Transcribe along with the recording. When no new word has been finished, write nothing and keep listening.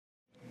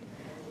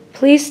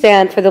Please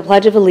stand for the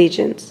Pledge of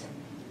Allegiance.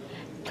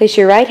 Place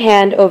your right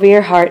hand over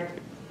your heart.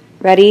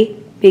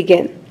 Ready?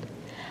 Begin.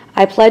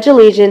 I pledge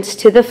allegiance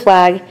to the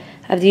flag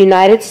of the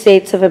United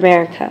States of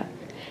America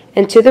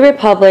and to the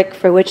republic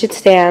for which it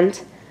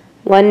stands,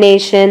 one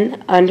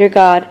nation, under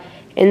God,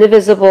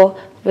 indivisible,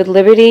 with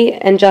liberty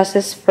and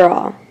justice for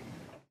all.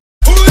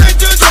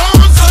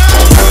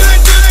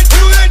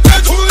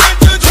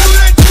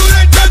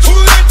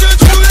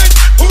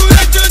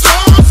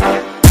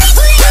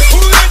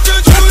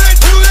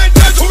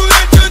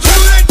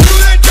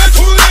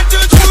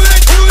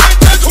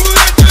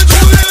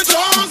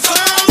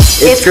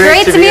 It's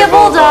great to be a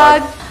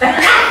Bulldog.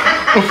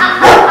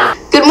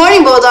 Good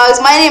morning, Bulldogs.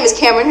 My name is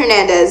Cameron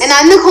Hernandez. And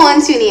I'm Nicole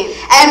Antunian.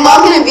 And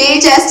welcome to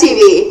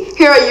BHS-TV.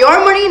 Here are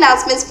your morning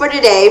announcements for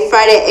today,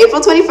 Friday,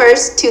 April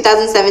 21st,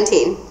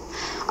 2017.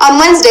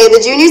 On Wednesday, the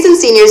juniors and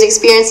seniors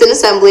experienced an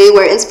assembly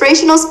where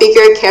inspirational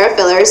speaker Kara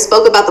Filler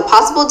spoke about the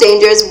possible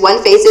dangers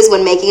one faces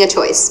when making a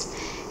choice.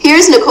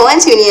 Here's Nicole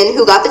Antunian,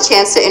 who got the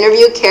chance to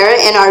interview Kara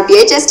in our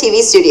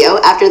BHS-TV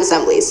studio after the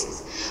assemblies.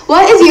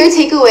 What is your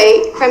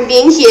takeaway from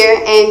being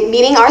here and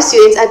meeting our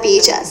students at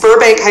BHS?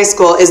 Burbank High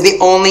School is the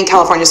only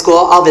California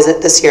school I'll visit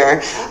this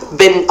year.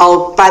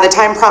 By the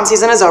time prom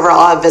season is over,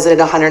 I'll have visited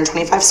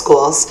 125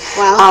 schools.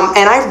 Wow.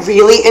 And I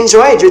really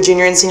enjoyed your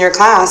junior and senior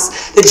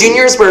class. The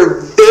juniors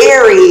were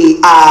very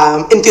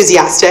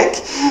enthusiastic,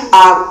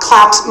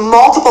 clapped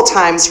multiple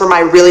times for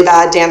my really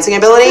bad dancing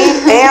ability,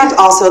 and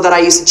also that I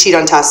used to cheat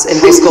on tests in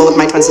high school with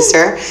my twin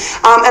sister.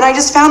 And I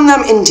just found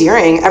them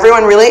endearing.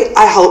 Everyone really,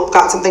 I hope,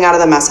 got something out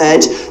of the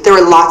message. There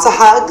were lots of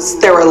hugs,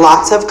 there were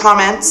lots of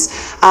comments,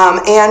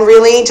 and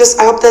really just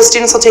I hope the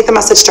students will take the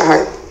message to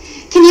heart.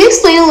 Can you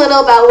explain a little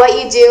about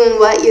what you do and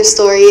what your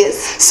story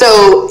is?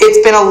 So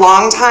it's been a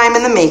long time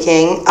in the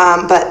making,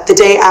 but the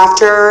day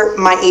after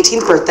my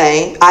 18th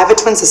birthday, I have a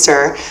twin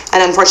sister,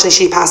 and unfortunately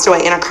she passed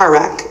away in a car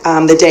wreck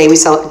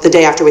the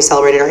day after we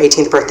celebrated our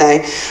 18th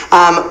birthday.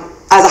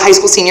 As a high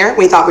school senior,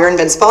 we thought we were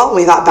invincible.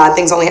 We thought bad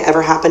things only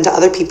ever happened to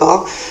other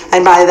people.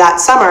 And by that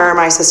summer,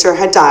 my sister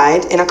had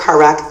died in a car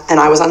wreck, and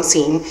I was on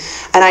scene.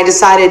 And I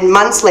decided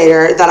months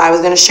later that I was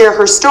going to share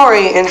her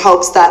story in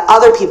hopes that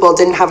other people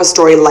didn't have a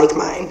story like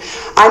mine.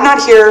 I'm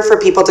not here for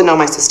people to know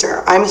my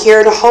sister. I'm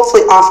here to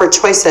hopefully offer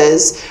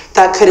choices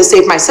that could have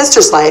saved my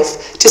sister's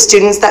life to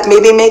students that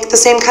maybe make the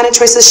same kind of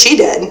choices she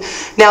did.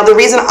 Now, the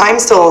reason I'm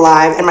still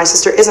alive and my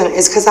sister isn't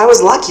is because I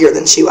was luckier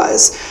than she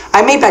was.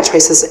 I made bad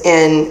choices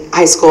in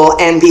high school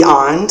and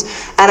beyond,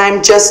 and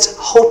I'm just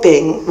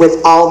hoping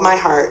with all of my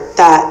heart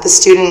that the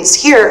students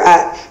here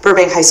at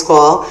Burbank High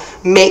School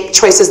make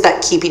choices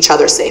that keep each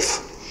other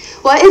safe.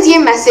 What is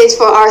your message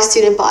for our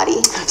student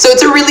body? So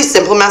it's a really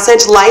simple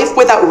message. Life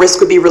without risk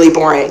would be really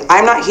boring.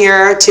 I'm not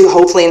here to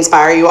hopefully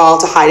inspire you all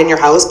to hide in your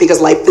house because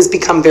life has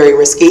become very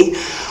risky.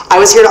 I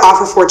was here to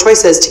offer 4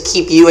 choices to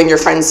keep you and your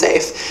friends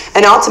safe.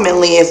 And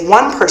ultimately, if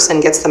one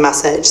person gets the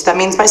message, that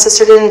means my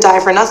sister didn't die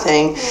for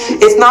nothing.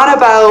 It's not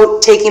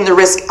about taking the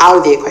risk out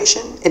of the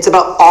equation. It's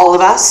about all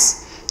of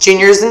us,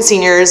 juniors and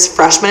seniors,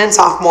 freshmen and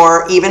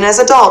sophomore, even as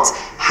adults,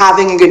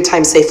 having a good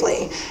time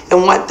safely.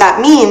 And what that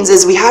means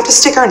is we have to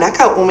stick our neck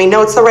out when we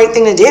know it's the right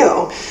thing to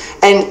do.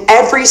 And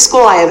every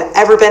school I have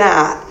ever been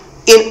at,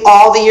 in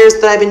all the years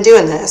that I've been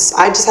doing this,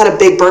 I just had a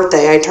big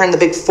birthday. I turned the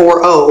big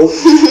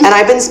 4-0, and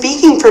I've been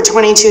speaking for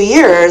 22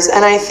 years,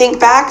 and I think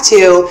back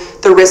to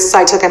the risks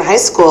I took in high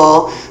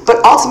school,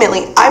 but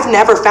ultimately, I've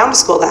never found a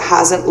school that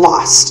hasn't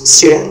lost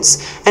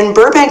students. And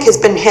Burbank has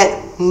been hit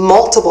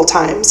multiple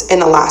times in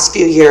the last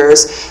few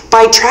years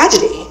by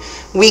tragedy.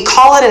 We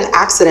call it an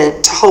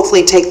accident to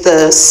hopefully take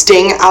the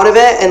sting out of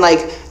it and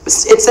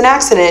it's an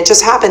accident, it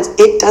just happens.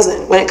 It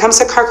doesn't. When it comes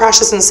to car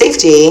crashes and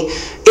safety,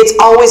 it's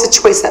always a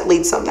choice that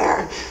leads them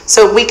there.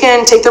 So we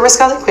can take the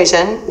risk out of the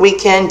equation, we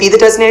can be the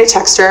designated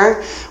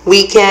texter,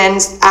 we can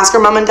ask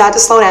our mom and dad to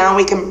slow down,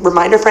 we can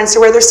remind our friends to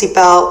wear their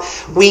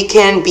seatbelt, we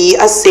can be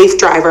a safe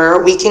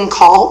driver, we can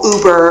call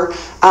Uber,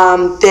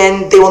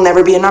 then they will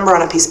never be a number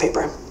on a piece of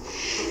paper.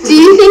 Do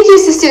you think your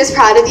sister is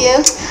proud of you?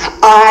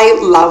 I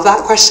love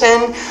that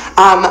question.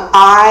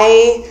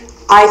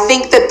 I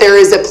think that there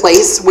is a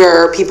place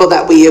where people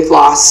that we have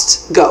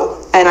lost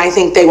go, and I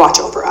think they watch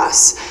over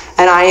us.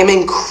 And I am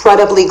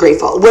incredibly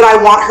grateful. Would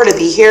I want her to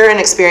be here and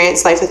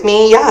experience life with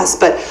me? Yes,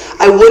 but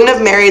I wouldn't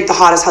have married the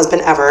hottest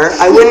husband ever.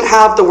 I wouldn't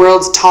have the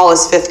world's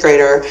tallest 5th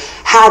grader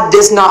had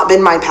this not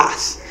been my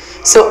path.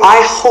 So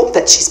I hope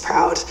that she's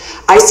proud.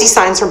 I see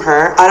signs from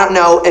her. I don't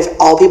know if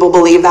all people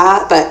believe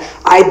that, but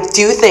I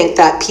do think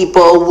that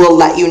people will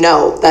let you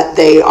know that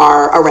they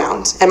are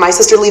around. And my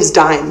sister leaves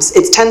dimes.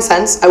 It's 10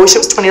 cents. I wish it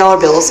was $20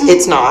 bills.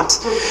 It's not.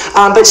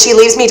 But she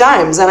leaves me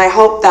dimes, and I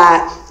hope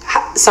that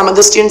some of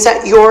the students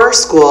at your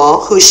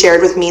school who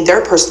shared with me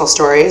their personal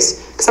stories,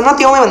 because I'm not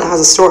the only one that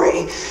has a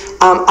story,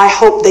 I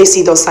hope they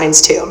see those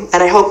signs too.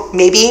 And I hope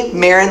maybe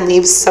Marin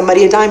leaves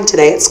somebody a dime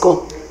today at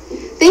school.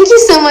 Thank you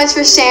so much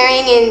for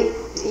sharing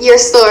your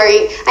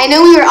story. I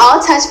know we were all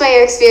touched by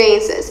your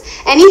experiences.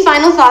 Any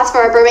final thoughts for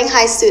our Burbank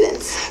High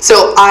students?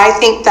 So I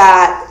think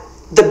that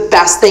the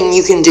best thing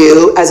you can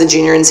do as a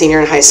junior and senior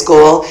in high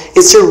school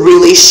is to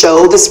really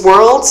show this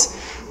world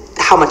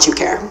how much you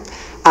care.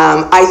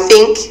 I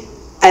think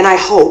and I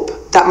hope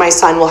that my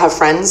son will have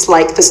friends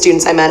like the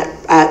students I met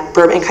at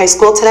Burbank High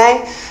School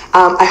today.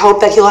 I hope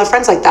that he'll have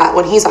friends like that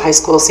when he's a high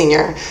school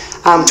senior.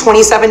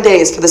 27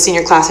 days for the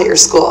senior class at your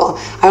school.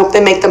 I hope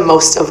they make the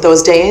most of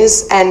those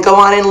days and go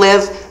on and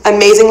live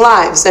amazing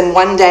lives, and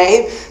one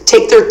day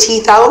take their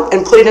teeth out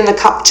and put it in a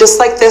cup just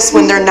like this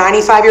when they're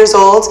 95 years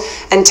old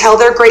and tell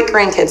their great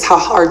grandkids how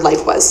hard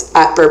life was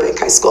at Burbank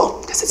High School,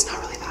 because it's not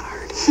really that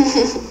hard.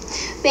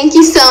 Thank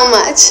you so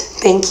much.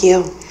 Thank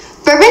you.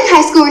 Burbank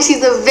High School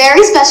received a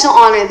very special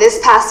honor this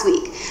past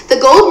week. The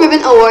Gold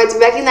Ribbon Awards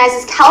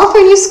recognizes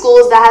California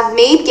schools that have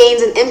made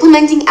gains in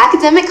implementing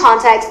academic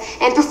context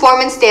and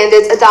performance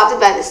standards adopted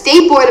by the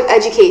State Board of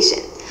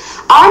Education.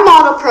 Our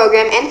model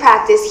program and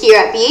practice here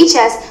at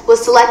BHS was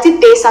selected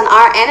based on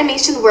our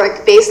animation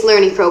work-based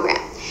learning program.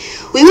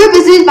 We were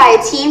visited by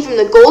a team from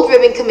the Gold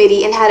Ribbon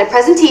Committee and had a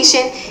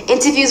presentation,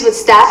 interviews with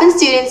staff and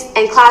students,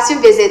 and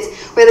classroom visits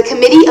where the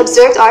committee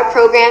observed our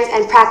programs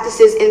and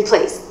practices in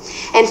place.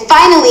 And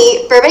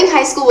finally, Burbank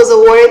High School was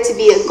awarded to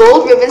be a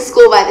Gold Ribbon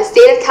School by the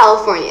state of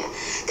California.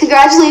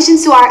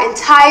 Congratulations to our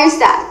entire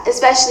staff,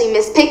 especially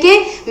Ms.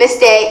 Pickett, Ms.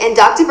 Day, and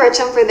Dr.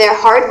 Bertram for their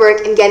hard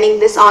work in getting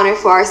this honor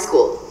for our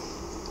school.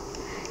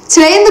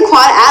 Today in the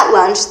quad at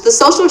lunch, the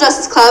Social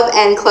Justice Club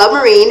and Club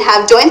Marine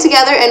have joined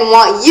together and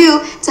want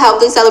you to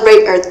help them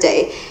celebrate Earth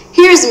Day.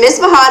 Here's Ms.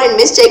 Fahad and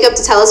Ms. Jacob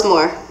to tell us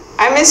more.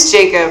 I'm Ms.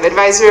 Jacob,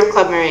 advisor of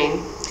Club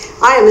Marine.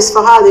 I am Ms.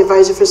 Fahad, the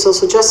advisor for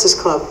Social Justice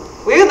Club.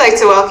 We would like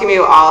to welcome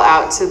you all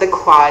out to the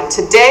quad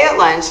today at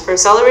lunch for a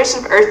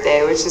celebration of Earth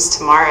Day, which is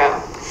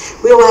tomorrow.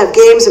 We will have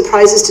games and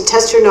prizes to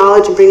test your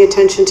knowledge and bring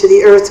attention to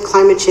the earth,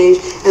 climate change,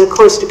 and of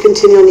course the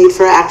continual need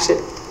for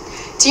action.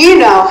 Do you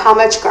know how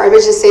much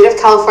garbage the state of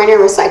California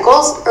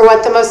recycles, or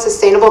what the most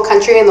sustainable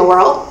country in the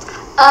world?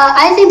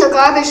 I think the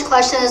garbage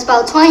question is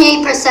about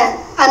 28%.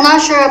 I'm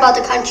not sure about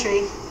the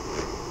country.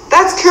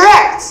 That's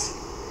correct.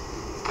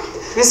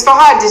 Ms.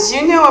 Fahad, did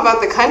you know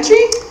about the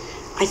country?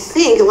 I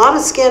think a lot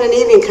of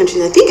Scandinavian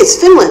countries, I think it's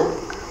Finland.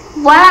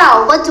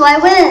 Wow, what do I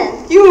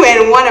win? You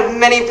win one of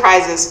many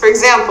prizes. For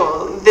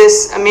example,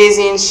 this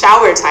amazing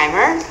shower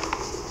timer,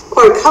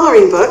 Or a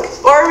coloring book.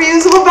 or a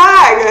reusable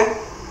bag.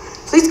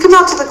 Please come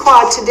out to the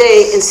quad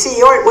today and see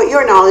what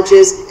your knowledge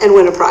is and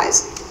win a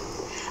prize.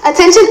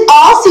 Attention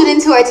all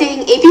students who are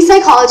taking AP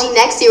Psychology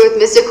next year with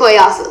Mr.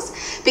 Koyasos.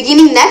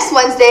 Beginning next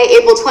Wednesday,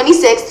 April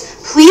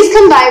 26th, please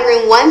come by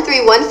room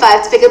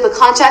 1315 to pick up a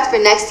contract for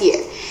next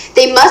year.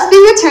 They must be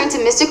returned to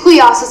Mr.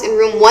 Koyasos in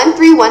room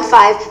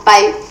 1315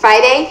 by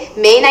Friday,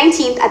 May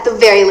 19th at the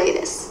very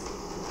latest.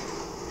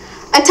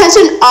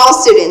 Attention all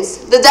students.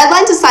 The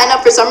deadline to sign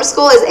up for summer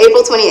school is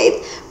April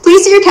 28th.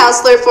 Please see your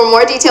counselor for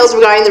more details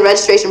regarding the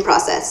registration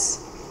process.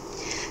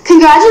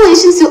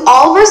 Congratulations to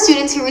all of our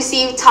students who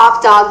received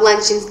Top Dog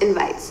Luncheons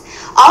invites.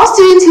 All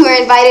students who are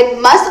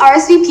invited must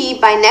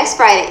RSVP by next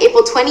Friday,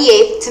 April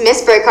 28th to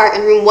Ms. Burkhart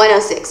in room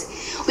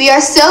 106. We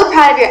are so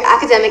proud of your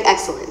academic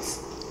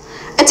excellence.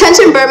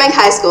 Attention Burbank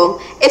High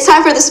School. It's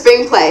time for the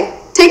spring play.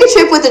 Take a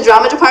trip with the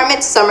drama department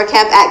to summer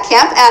camp at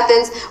Camp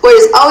Athens, where it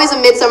is always a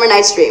Midsummer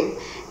Night's Dream.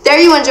 There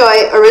you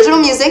enjoy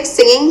original music,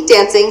 singing,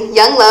 dancing,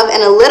 young love,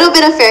 and a little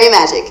bit of fairy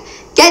magic.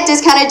 Get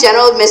discounted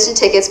general admission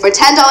tickets for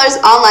 $10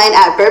 online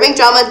at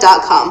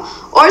burbankdrama.com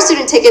or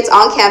student tickets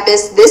on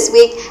campus this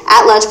week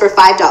at lunch for $5.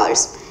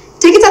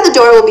 Tickets at the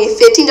door will be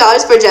 $15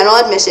 for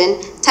general admission,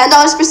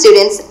 $10 for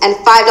students, and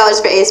 $5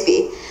 for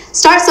ASB.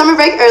 Start summer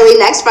break early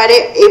next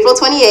Friday, April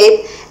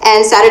 28th,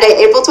 and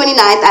Saturday, April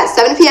 29th at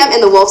 7 p.m. in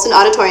the Wolfson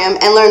Auditorium,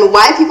 and learn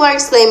why people are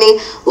exclaiming,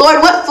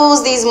 "Lord, what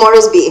fools these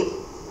mortals be."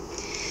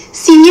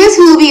 Seniors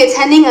who will be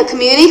attending a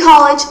community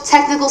college,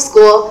 technical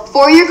school,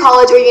 four-year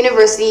college or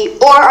university,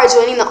 or are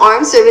joining the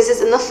armed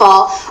services in the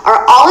fall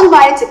are all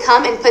invited to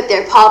come and put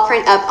their paw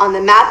print up on the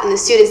map in the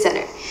Student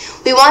Center.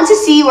 We want to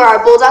see where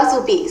our Bulldogs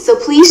will be, so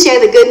please share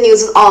the good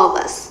news with all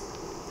of us.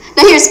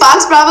 Now here's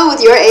Fox Bravo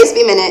with your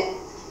ASB Minute.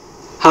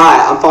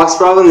 Hi, I'm Fox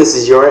Bravo and this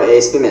is your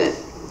ASB Minute.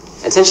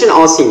 Attention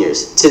all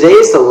seniors, today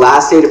is the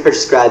last day to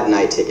purchase grad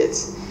night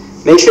tickets.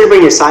 Make sure to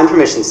bring your signed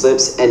permission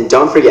slips, and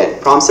don't forget,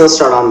 prom sales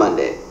start on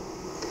Monday.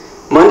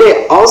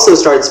 Monday also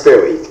starts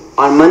Spirit Week.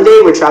 On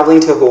Monday, we're traveling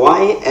to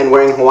Hawaii and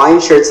wearing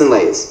Hawaiian shirts and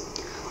leis.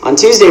 On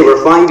Tuesday,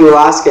 we're flying to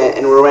Alaska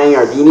and we're wearing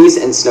our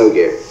beanies and snow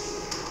gear.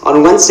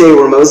 On Wednesday,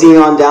 we're moseying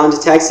on down to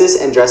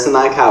Texas and dressing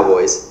like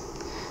cowboys.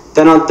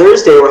 Then on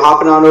Thursday, we're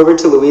hopping on over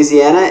to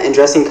Louisiana and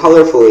dressing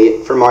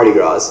colorfully for Mardi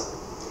Gras.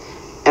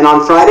 And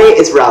on Friday,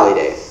 it's Rally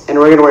Day, and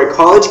we're going to wear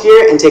college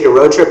gear and take a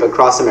road trip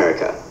across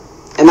America.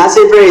 And that's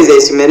it for today's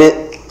ASB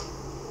Minute.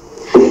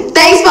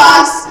 Thanks,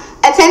 Fox.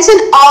 Attention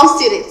all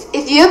students,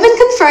 if you have been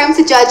confirmed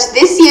to judge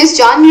this year's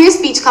John Muir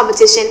speech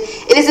competition,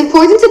 it is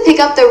important to pick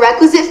up the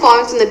requisite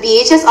forms from the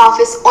BHS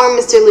office or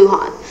Mr.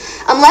 Lujan.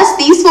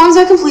 Unless these forms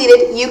are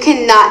completed, you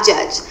cannot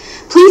judge.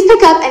 Please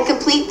pick up and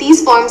complete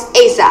these forms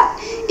ASAP.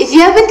 If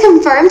you have been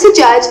confirmed to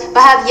judge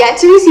but have yet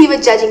to receive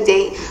a judging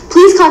date,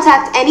 please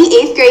contact any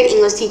 8th grade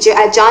English teacher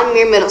at John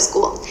Muir Middle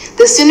School.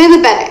 The sooner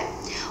the better.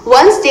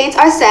 Once dates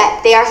are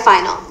set, they are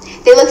final.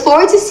 They look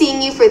forward to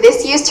seeing you for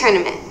this year's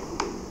tournament.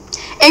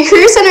 In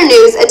Career Center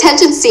news,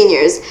 attention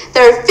seniors.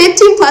 There are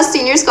 15 plus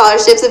senior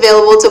scholarships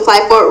available to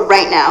apply for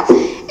right now.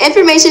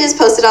 Information is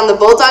posted on the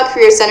Bulldog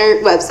Career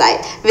Center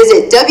website.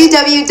 Visit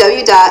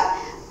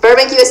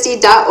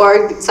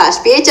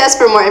www.burbankusd.org/BHS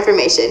for more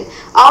information.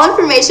 All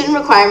information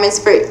requirements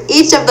for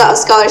each of the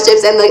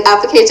scholarships and the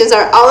applications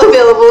are all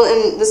available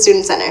in the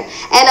Student Center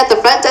and at the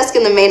front desk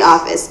in the main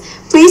office.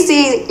 Please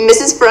see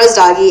Mrs.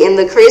 Frozdoggy in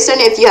the Career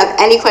Center if you have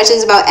any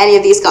questions about any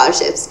of these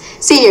scholarships.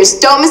 Seniors,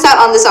 don't miss out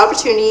on this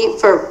opportunity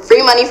for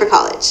free money for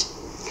college.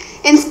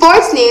 In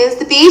sports news,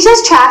 the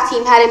BHS track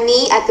team had a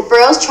meet at the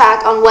Burroughs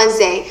track on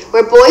Wednesday,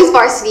 where boys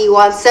varsity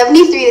won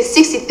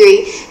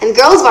 73-63 and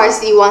girls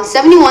varsity won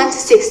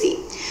 71-60.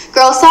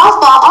 Girls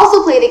softball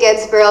also played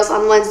against Burroughs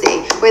on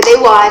Wednesday, where they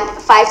won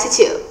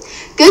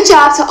 5-2. Good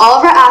job to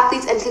all of our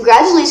athletes and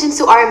congratulations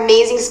to our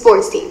amazing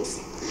sports teams.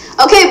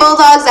 Okay,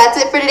 Bulldogs, that's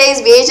it for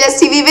today's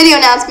BHS-TV video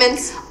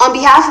announcements. On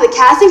behalf of the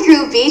cast and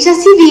crew of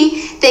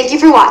BHS-TV, thank you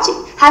for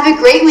watching. Have a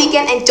great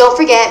weekend and don't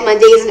forget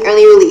Monday is an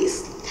early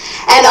release.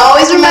 And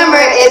always remember,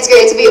 it's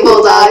great to be a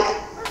Bulldog.